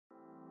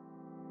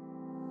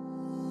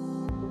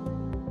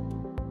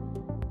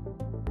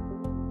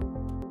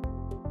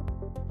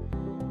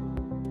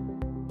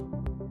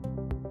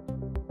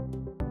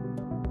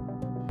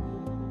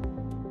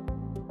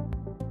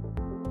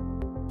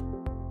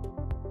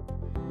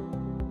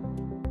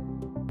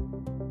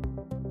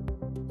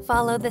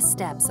Follow the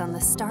steps on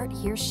the Start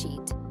Here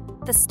sheet.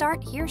 The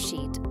Start Here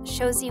sheet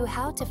shows you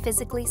how to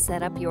physically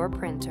set up your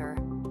printer.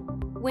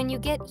 When you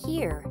get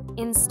here,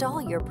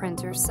 install your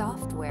printer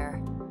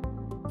software.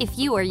 If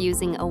you are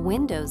using a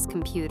Windows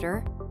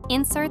computer,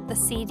 insert the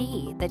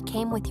CD that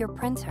came with your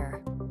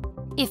printer.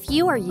 If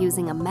you are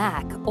using a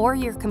Mac or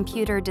your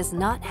computer does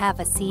not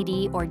have a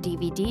CD or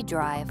DVD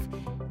drive,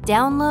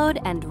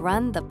 download and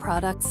run the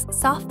product's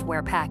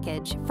software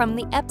package from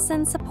the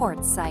Epson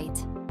support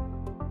site.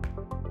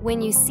 When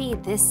you see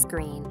this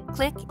screen,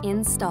 click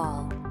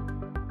Install.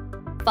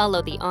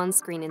 Follow the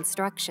on-screen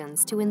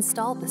instructions to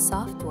install the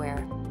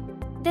software.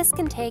 This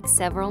can take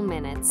several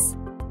minutes.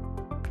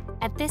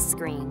 At this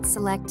screen,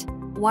 select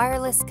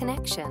Wireless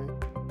Connection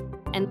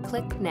and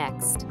click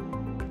Next.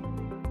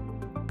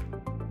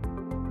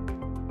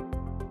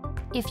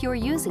 If you're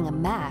using a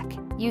Mac,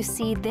 you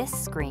see this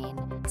screen.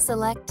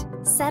 Select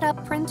Set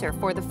up printer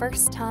for the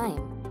first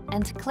time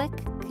and click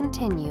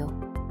Continue.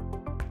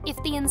 If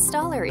the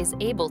installer is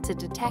able to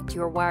detect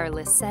your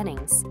wireless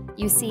settings,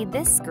 you see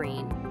this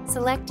screen.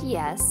 Select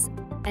Yes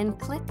and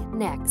click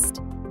Next,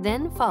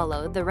 then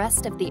follow the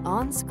rest of the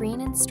on-screen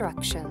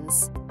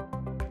instructions.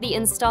 The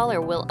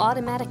installer will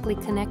automatically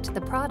connect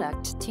the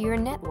product to your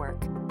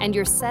network, and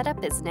your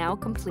setup is now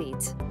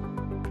complete.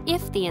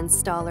 If the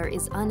installer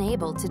is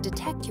unable to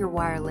detect your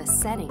wireless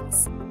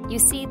settings, you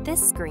see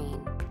this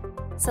screen.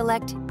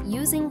 Select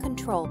Using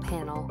Control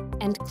Panel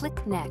and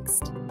click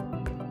Next.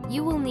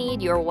 You will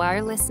need your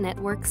wireless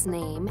network's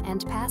name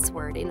and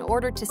password in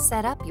order to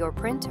set up your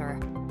printer.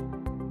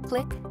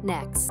 Click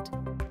Next.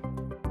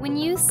 When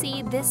you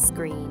see this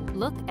screen,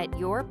 look at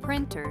your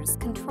printer's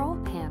control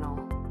panel.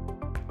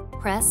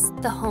 Press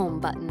the Home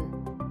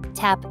button.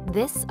 Tap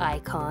this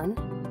icon.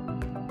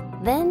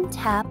 Then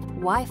tap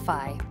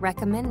Wi-Fi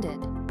Recommended.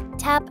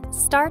 Tap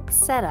Start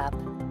Setup.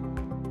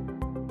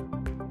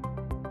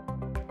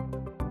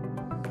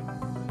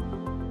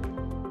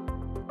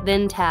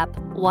 Then tap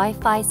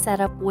Wi-Fi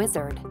Setup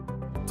Wizard.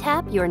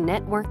 Tap your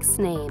network's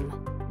name.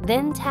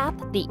 Then tap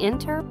the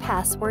Enter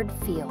Password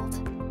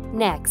field.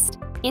 Next,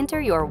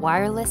 enter your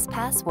wireless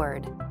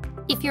password.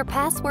 If your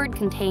password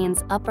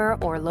contains upper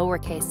or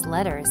lowercase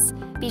letters,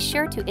 be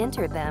sure to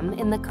enter them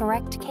in the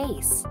correct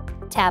case.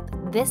 Tap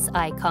this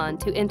icon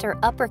to enter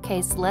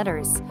uppercase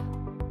letters,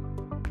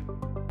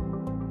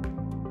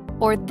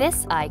 or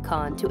this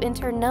icon to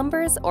enter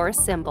numbers or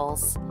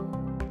symbols.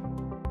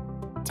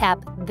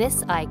 Tap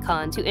this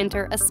icon to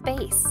enter a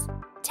space.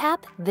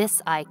 Tap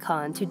this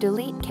icon to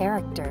delete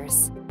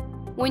characters.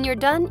 When you're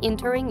done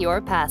entering your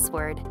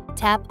password,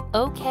 tap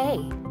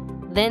OK.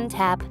 Then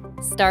tap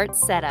Start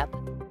Setup.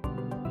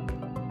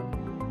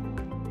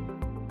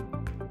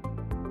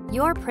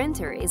 Your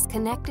printer is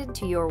connected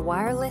to your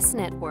wireless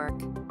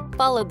network.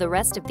 Follow the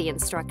rest of the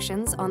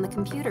instructions on the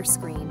computer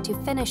screen to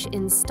finish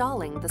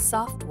installing the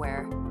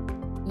software.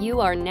 You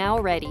are now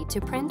ready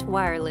to print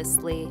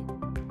wirelessly.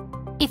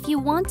 If you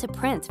want to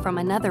print from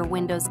another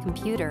Windows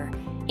computer,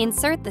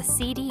 insert the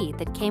CD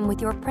that came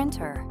with your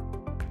printer.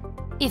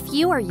 If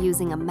you are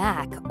using a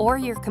Mac or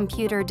your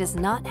computer does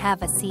not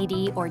have a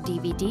CD or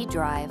DVD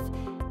drive,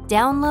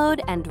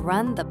 download and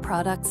run the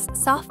product's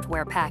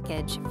software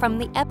package from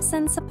the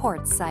Epson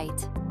support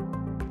site.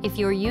 If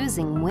you're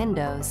using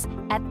Windows,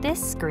 at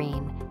this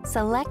screen,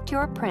 select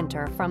your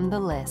printer from the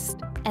list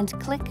and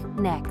click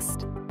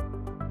Next.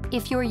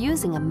 If you're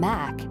using a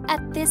Mac,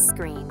 at this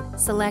screen,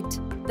 select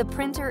The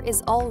printer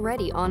is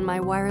already on my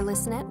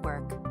wireless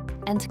network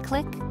and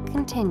click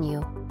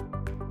Continue.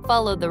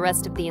 Follow the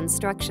rest of the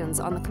instructions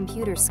on the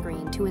computer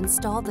screen to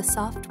install the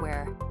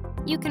software.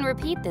 You can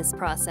repeat this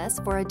process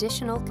for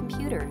additional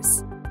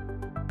computers.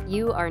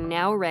 You are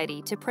now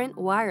ready to print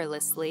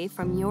wirelessly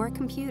from your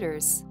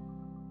computers.